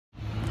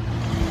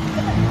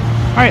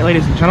Alright,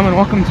 ladies and gentlemen,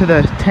 welcome to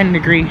the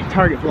 10-degree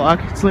Target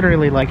vlog. It's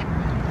literally like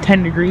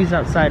 10 degrees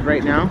outside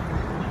right now,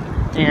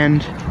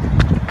 and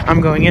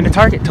I'm going into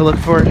Target to look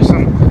for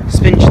some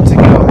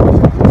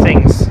spin-to-go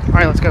things.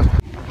 Alright, let's go.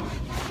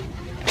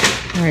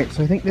 Alright,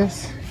 so I think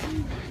this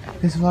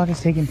vlog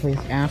is taking place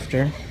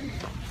after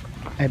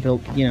I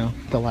built, you know,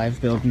 the live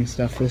build and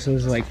stuff. This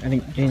was like, I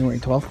think, January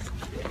 12th.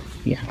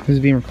 Yeah, this is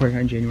being recorded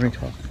on January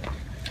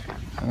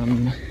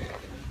 12th.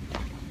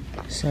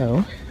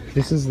 So,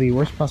 this is the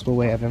worst possible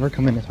way I've ever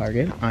come into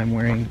Target. I'm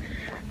wearing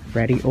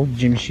ratty old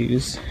gym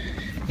shoes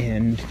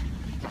and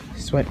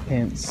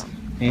sweatpants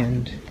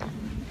and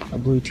a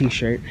blue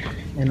t-shirt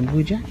and a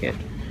blue jacket.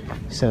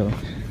 So,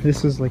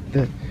 this is like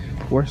the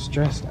worst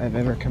dressed I've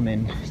ever come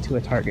in to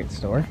a Target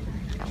store.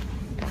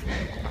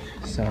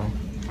 So,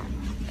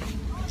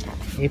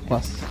 A+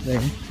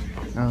 there.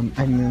 I'm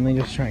mainly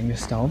just trying to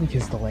stall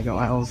because the Lego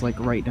aisle is like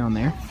right down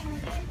there.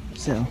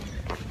 So,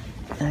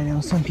 I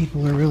know some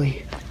people are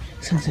really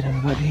sensitive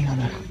about being on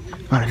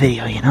a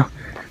video, you know.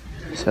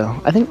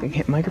 So I think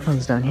the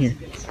microphone's down here,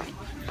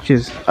 which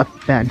is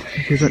bad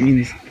because that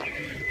means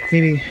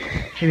maybe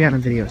on a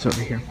video it's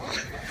over here.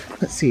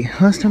 Let's see.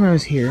 Last time I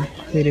was here,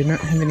 they did not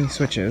have any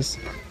switches,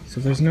 so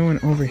there's no one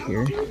over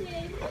here.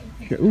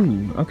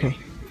 Ooh, okay.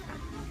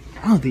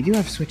 Oh, they do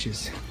have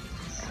switches.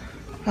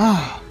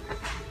 Oh,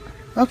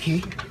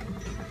 okay.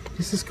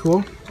 This is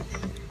cool.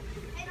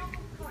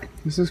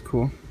 This is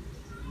cool.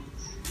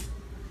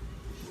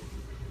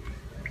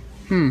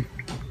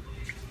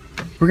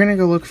 We're gonna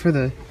go look for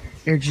the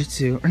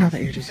Airjitsu, or not the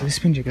Airjitsu,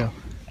 the Spinjago.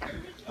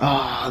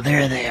 Oh,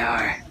 there they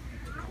are.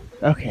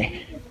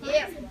 Okay.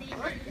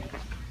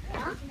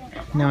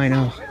 Now I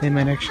know. They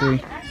might actually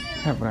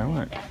have what I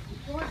want.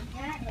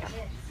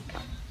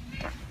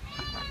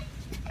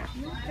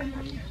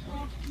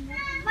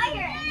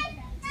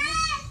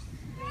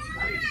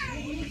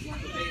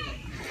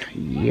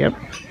 Yep.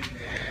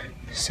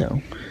 So,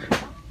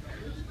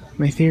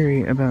 my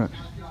theory about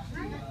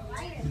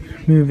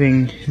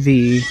moving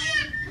the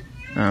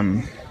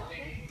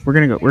we're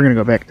gonna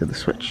go back to the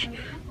Switch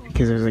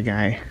because there's a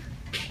guy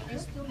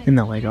in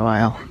the Lego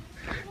aisle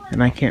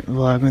and I can't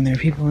vlog when there are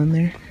people in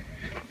there,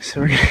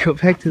 so we're gonna go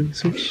back to the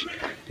Switch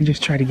and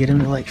just try to get him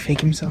to like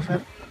fake himself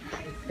out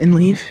and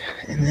leave,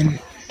 and then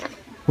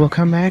we'll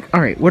come back.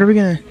 Alright, what are we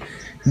gonna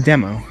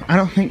demo?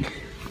 I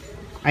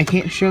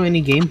can't show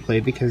any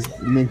gameplay because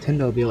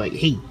Nintendo will be like,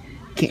 hey,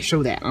 can't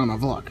show that on a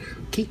vlog.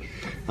 Okay,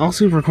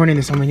 also recording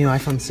this on my new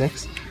iPhone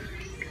 6.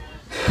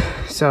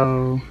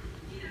 So,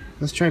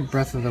 let's try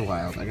Breath of the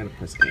Wild. I gotta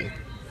press A.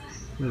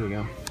 There we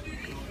go.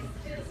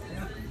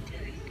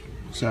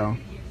 So,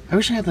 I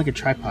wish I had like a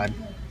tripod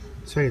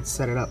so I could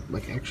set it up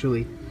like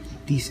actually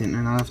decent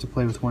and not have to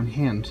play with one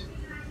hand.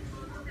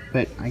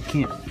 But I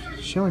can't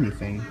show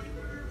anything.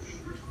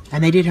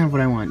 And they did have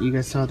what I want. You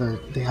guys saw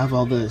they have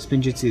all the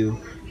Spinjitzu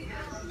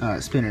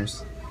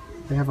spinners.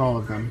 They have all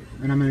of them.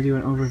 And I'm gonna do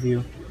an overview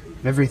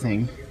of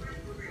everything.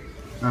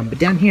 But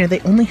down here, they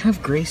only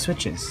have gray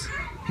switches.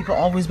 People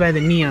always buy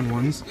the neon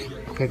ones.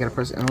 Okay, I gotta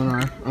press L and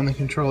R on the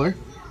controller.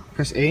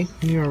 Press A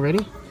when you are ready.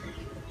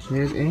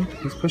 There's A.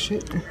 Let's push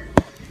it.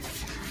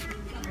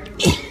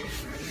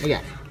 I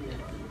got it.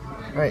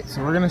 Alright,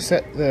 so we're gonna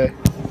set the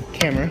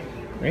camera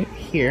right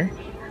here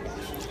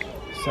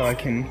so I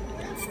can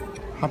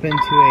hop into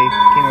a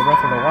game of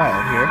Breath of the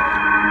Wild here.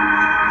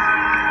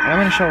 And I'm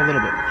gonna show a little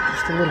bit.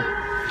 Just a little.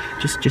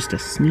 Just a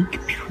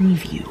sneak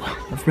preview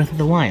of Breath of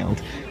the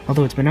Wild.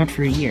 Although it's been out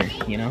for a year,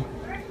 you know?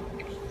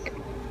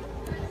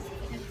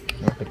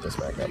 I'll pick this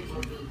back up.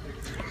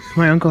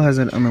 My uncle has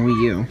it on the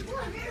Wii U,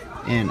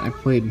 and I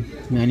played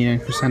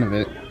 99% of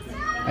it.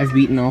 I've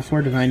beaten all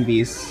 4 Divine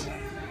Beasts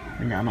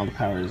and gotten all the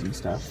powers and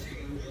stuff.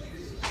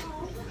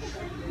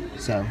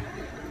 So,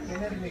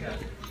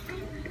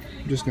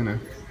 I'm just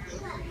gonna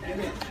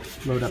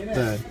load up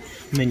the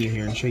menu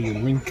here and show you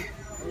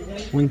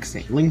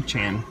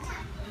Link-chan.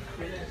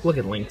 Look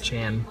at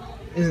Link-chan.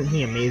 Isn't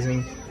he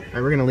amazing?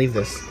 Alright, we're gonna leave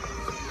this.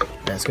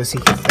 Let's go see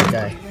that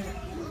guy.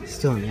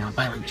 Still in the aisle.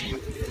 Bye, Link-chan.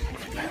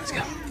 Alright, let's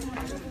go.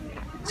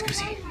 Let's go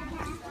see.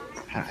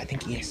 I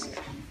think he is.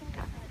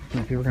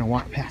 Maybe we're gonna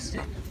walk past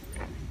it.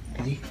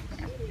 Is he?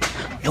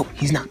 Nope,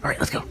 he's not. Alright,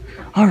 let's go.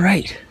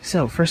 Alright,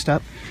 so first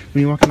up,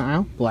 when you walk in the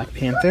aisle, Black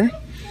Panther.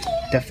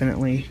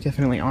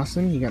 Definitely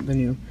awesome. You got the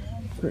new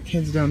Brick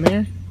Heads down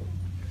there.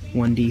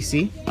 1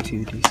 DC,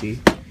 2 DC,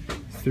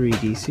 3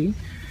 DC.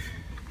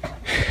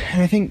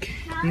 And I think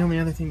the only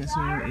other thing that's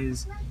new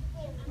is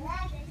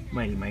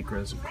Mighty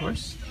Micros, of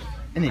course.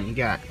 And then you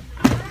got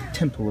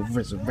Temple of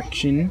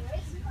Resurrection,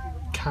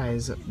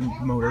 Kai's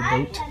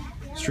Motorboat,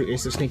 Street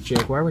Racer Snake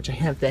Jaguar, which I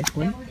have that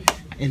one,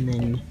 and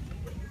then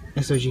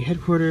SOG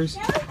Headquarters,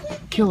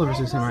 Killer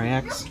vs. Samurai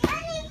X,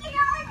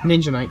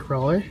 Ninja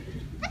Nightcrawler,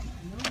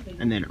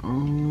 and then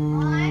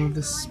all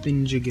the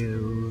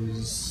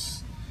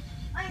Spinjagos.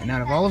 And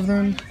out of all of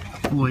them,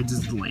 Lloyd's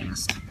is the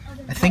lamest.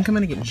 I think I'm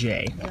gonna get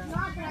J,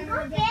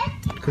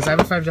 because I have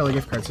a $5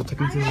 gift card, so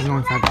technically this is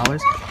only $5,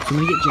 so I'm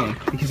gonna get J,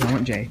 because I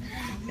want J.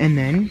 And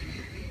then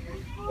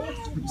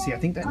Let's see, I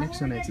think that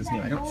Nexonites is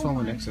new. I don't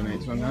follow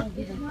Nexonites, so I'm not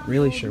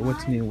really sure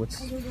what's new,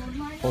 what's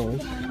old.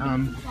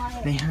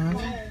 They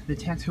have the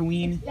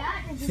Tatooine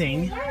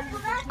thing.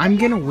 I'm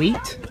gonna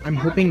wait. I'm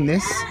hoping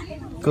this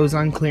goes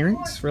on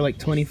clearance for like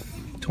 20,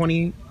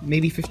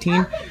 maybe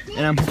 15,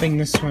 and I'm hoping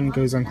this one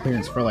goes on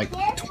clearance for like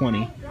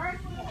 20.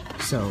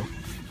 So,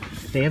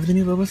 they have the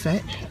new Boba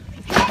Fett.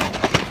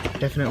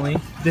 Definitely.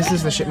 This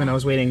is the shipment I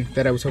was waiting,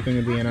 that I was hoping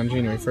would be in on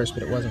January 1st,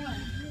 but it wasn't.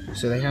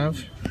 So they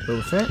have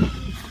Boba Fett,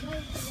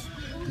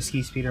 the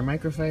Ski Speeder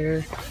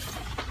Microfighter,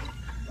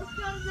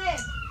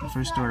 the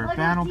First Order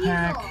Battle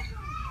Pack,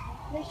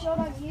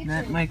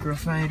 that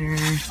Microfighter,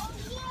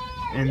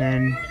 and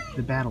then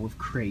the Battle of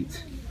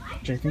Crate,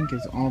 which I think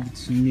is all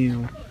that's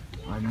new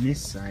on this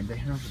side. They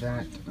have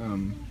that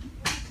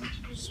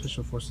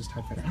Special Forces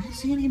TIE Fighter. I don't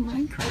see any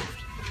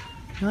Minecraft.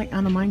 I like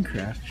on a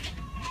Minecraft.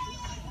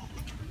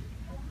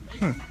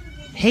 Huh.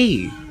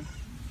 Hey!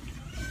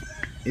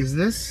 Is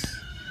this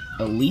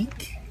a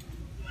leak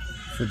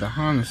for the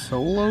Han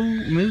Solo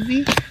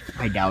movie?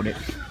 I doubt it.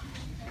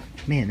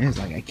 Man, there's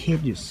like a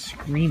kid just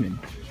screaming.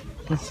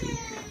 Let's see.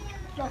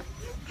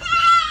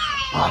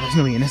 Oh, there's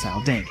nobody in this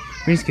aisle. Dang.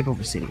 We're gonna skip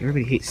over City.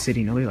 Everybody hates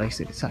City. Nobody likes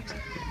it. It sucks.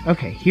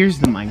 Okay, here's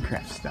the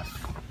Minecraft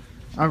stuff.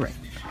 Alright.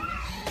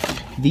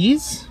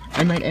 These,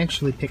 I might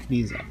actually pick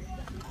these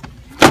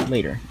up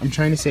later. I'm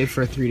trying to save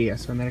for a 3DS,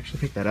 so I might actually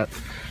pick that up.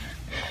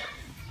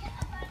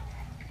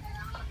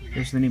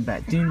 There's the new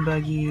Bat Dune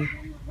Buggy.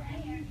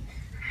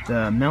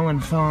 The Melon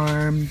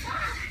Farm.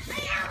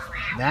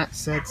 That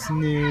set's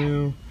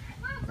new.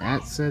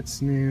 That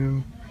set's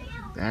new.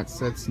 That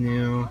set's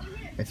new.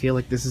 I feel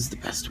like this is the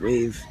best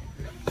wave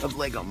of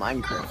Lego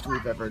Minecraft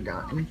we've ever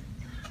gotten.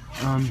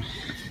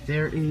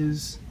 There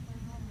is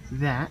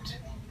that.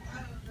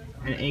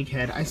 An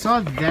Egghead. I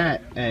saw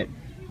that at,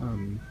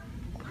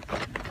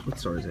 what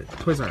store is it?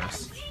 Toys R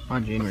Us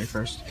on January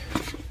 1st.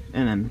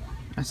 And then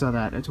I saw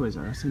that at Toys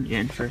R Us on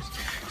Jan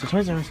 1st. So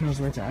Toys R Us knows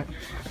where it's at.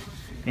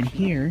 And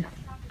here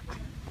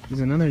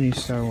is another new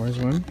Star Wars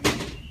one.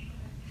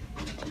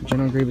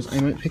 General Grievous. I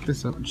might pick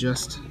this up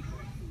just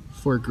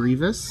for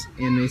Grievous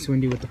and Mace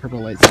Windu with the purple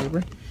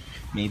lightsaber.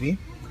 Maybe.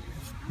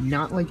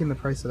 Not liking the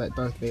price of that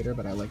Darth Vader,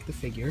 but I like the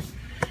figure.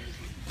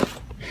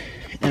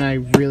 And I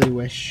really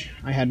wish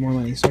I had more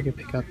money so I could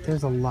pick up.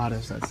 There's a lot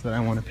of sets that I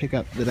want to pick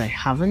up that I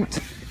haven't,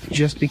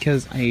 just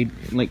because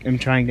I'm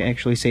trying to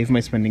actually save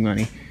my spending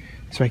money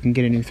so I can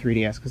get a new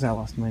 3DS because I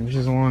lost mine, which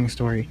is a long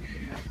story.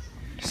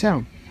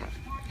 So,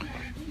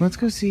 let's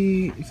go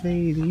see if they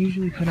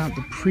usually put out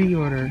the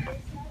pre-order.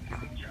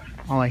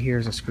 All I hear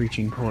is a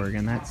screeching porg,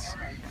 and that's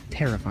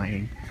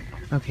terrifying.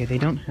 Okay, they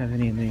don't have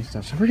any of the new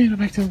stuff, so we're gonna go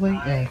back to the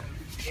late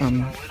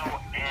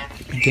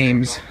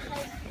games.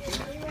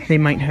 They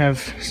might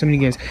have so many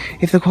games.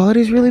 If the quality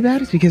is really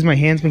bad, it's because my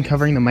hand's been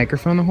covering the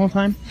microphone the whole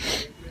time.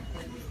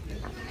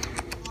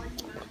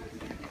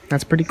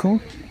 That's pretty cool.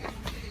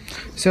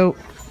 So,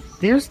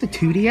 there's the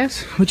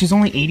 2DS, which is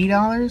only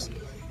 $80,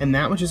 and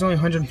that which is only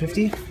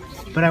 $150.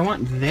 But I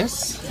want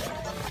this.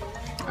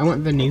 I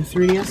want the new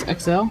 3DS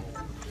XL.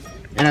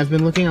 And I've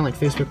been looking on like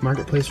Facebook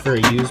Marketplace for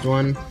a used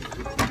one,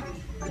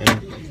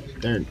 and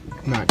they're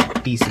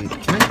not decent.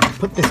 Can I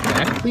put this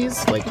back,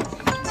 please? Like,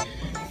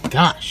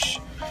 gosh.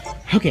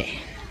 Okay.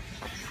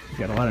 We've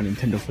got a lot of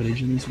Nintendo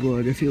footage in this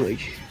vlog. I feel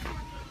like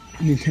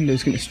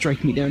Nintendo's gonna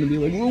strike me down and be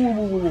like, whoa, whoa,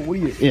 whoa, whoa, what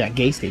are you? Yeah,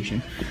 gay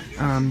station.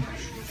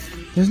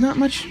 There's not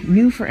much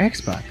new for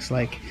Xbox.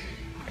 Like,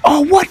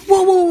 oh, what?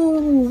 Whoa, whoa, whoa,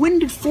 whoa. When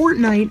did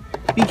Fortnite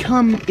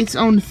become its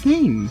own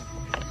thing?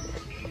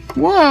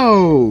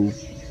 Whoa.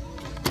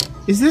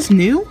 Is this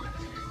new?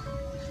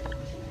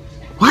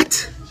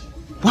 What?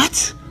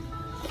 What?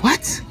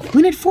 What?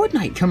 When did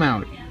Fortnite come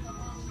out?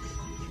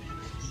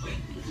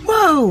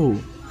 Whoa!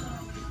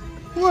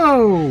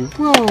 Whoa!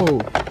 Whoa!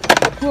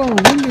 Whoa!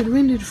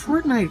 When did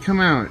Fortnite come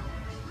out?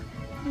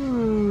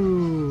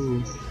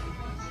 Whoa!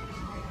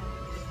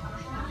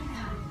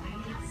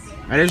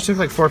 I just took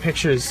like 4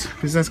 pictures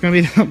because that's gonna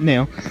be the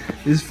thumbnail.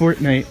 This is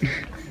Fortnite.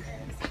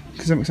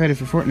 Because I'm excited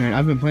for Fortnite.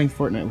 I've been playing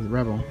Fortnite with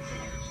Rebel.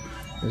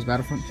 There's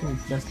Battlefront 2,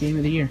 best game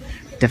of the year.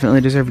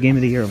 Definitely deserve Game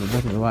of the Year over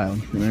Breath of the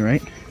Wild, am I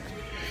right?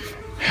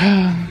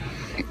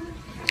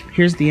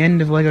 Here's the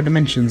end of LEGO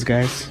Dimensions,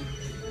 guys.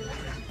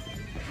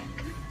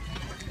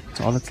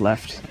 That's all that's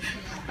left.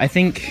 I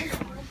think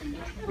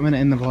I'm gonna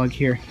end the vlog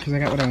here because I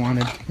got what I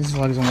wanted. This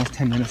vlog is almost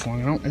 10 minutes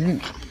long. I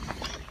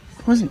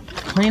wasn't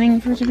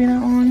planning for it to be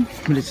that long,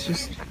 but it's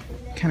just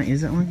kind of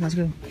is that long. Let's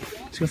go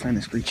find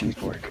the screeching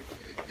porg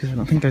because I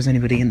don't think there's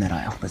anybody in that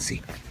aisle. Let's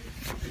see.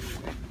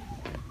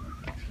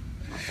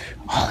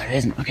 Oh, there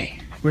isn't. Okay,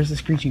 where's the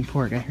screeching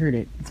porg? I heard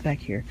it. It's back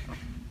here.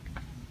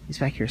 It's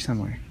back here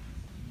somewhere.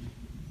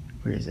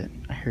 Where is it?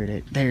 I heard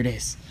it. There it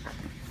is.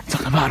 It's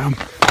on the bottom.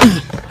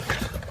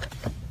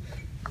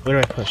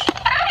 Where do I push?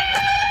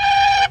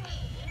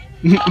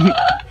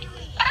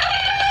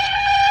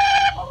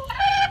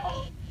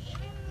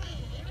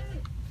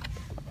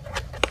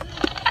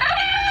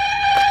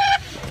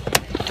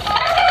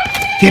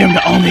 Get them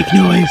to all make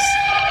noise.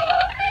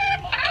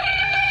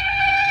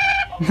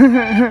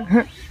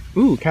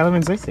 Ooh, Kylo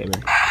Ren's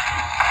lightsaber.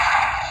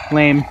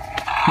 Lame.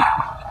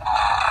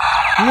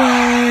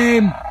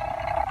 Lame!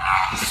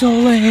 So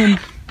lame!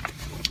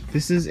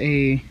 This is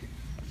a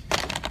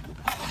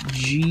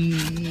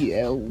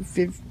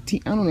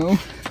GL15. I don't know.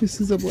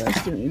 This is a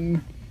blaster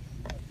in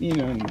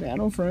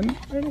Battlefront.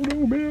 I don't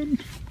know, man.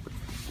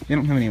 They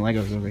don't have any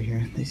Legos over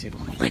here. They say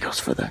Legos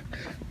for the...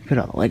 Put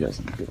all the Legos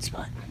in a good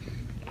spot.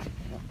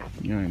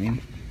 You know what I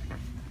mean?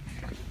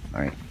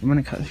 Alright, I'm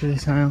gonna cut through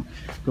this aisle,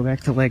 go back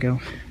to Lego,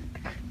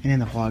 and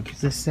end the vlog, because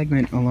this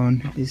segment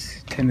alone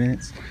is 10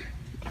 minutes.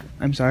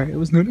 I'm sorry, I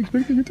was not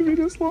expecting it to be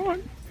this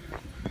long.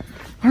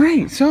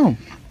 Alright, so,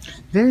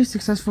 very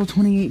successful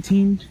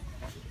 2018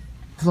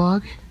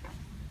 vlog.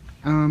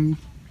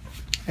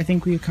 I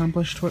think we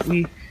accomplished what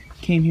we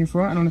came here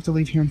for. I don't have to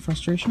leave here in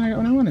frustration. I got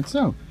what I wanted.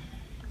 So,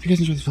 if you guys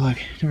enjoyed this vlog,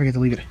 don't forget to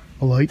leave it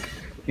a like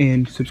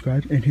and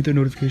subscribe and hit the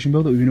notification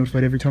bell. That will be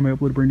notified every time I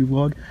upload a brand new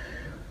vlog.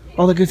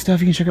 All the good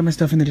stuff. You can check out my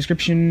stuff in the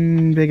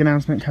description. Big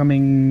announcement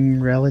coming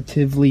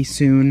relatively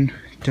soon.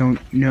 Don't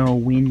know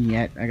when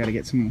yet. I gotta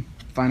get some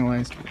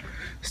finalized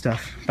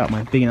stuff about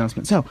my big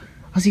announcement. So,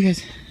 I'll see you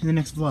guys in the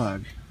next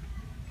vlog.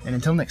 And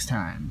until next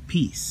time,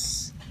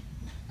 peace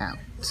out.